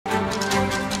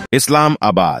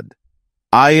Islamabad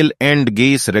oil and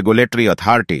gas regulatory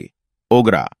authority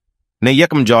ओगरा ने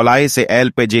 1 जुलाई से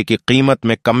LPG की कीमत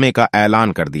में कमी का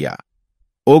ऐलान कर दिया।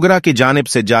 ओगरा की जानिब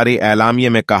से जारी एलामिये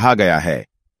में कहा गया है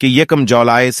कि 1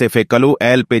 जुलाई से फी किलो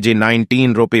एलपीजी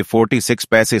 19 रुपये 46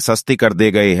 पैसे सस्ती कर दी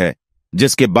गई है,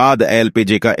 जिसके बाद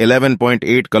एलपीजी का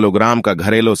 11.8 किलोग्राम का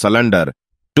घरेलू सिलेंडर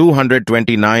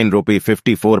 229 रुपये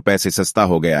 54 पैसे सस्ता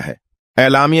हो गया है।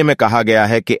 एलामिये में कहा गया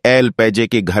है कि एलपीजी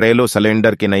की घरेलू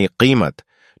सिलेंडर की नई कीमत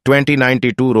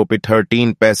 2092 रुपये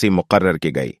 13 पैसे मुकर्रर की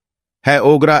गई है।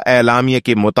 ओगरा एलामिये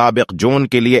के मुताबिक जून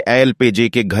के लिए एलपीजी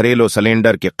के घरेलू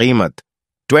सिलेंडर की कीमत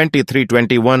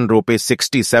 2321 रुपये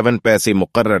 67 पैसे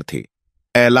मुकर्रर थी।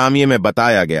 एलामिये में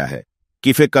बताया गया है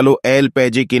कि फी किलो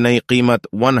एलपीजी की नई कीमत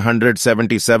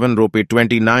 177 रुपये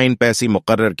 29 पैसे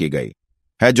मुकर्रर की गई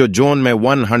है, जो जून में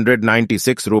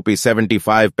 196 रुपये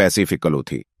 75 पैसे फी किलो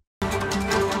थी।